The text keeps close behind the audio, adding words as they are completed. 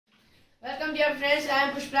Welcome dear friends, I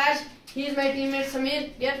am Pushpa. He is my teammate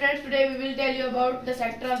Samir. Dear friends, today we will tell you about the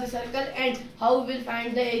sector of the circle and how we will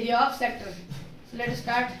find the area of sector. So let us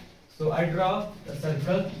start. So I draw a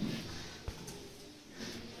circle.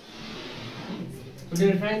 So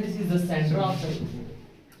dear friends, this is the center of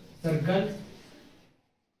the circle.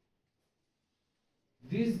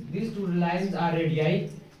 These two lines are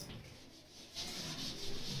radii.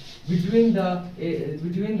 Between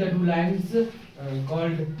the two lines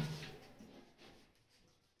called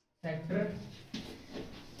sector,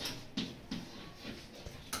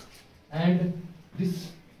 and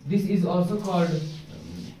this is also called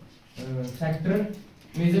sector,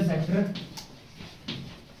 major sector,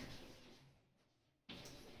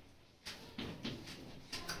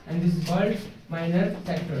 and this is called minor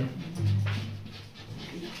sector.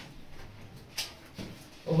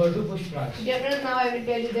 Over to Pushpa. Dear friends, now I will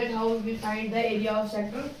tell you that how we find the area of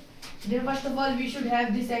sector. Then first of all we should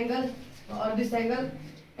have this angle or this angle,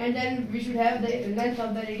 and then we should have the length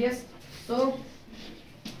of the radius. So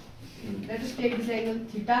let us take this angle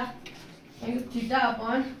theta. Angle theta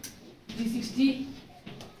upon 360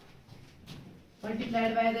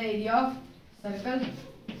 multiplied by the area of circle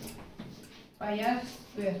pi r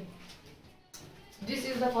square. This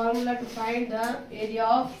is the formula to find the area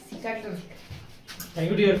of sector. Thank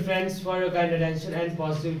you dear friends for your kind attention and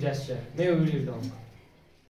positive gesture. May we live long.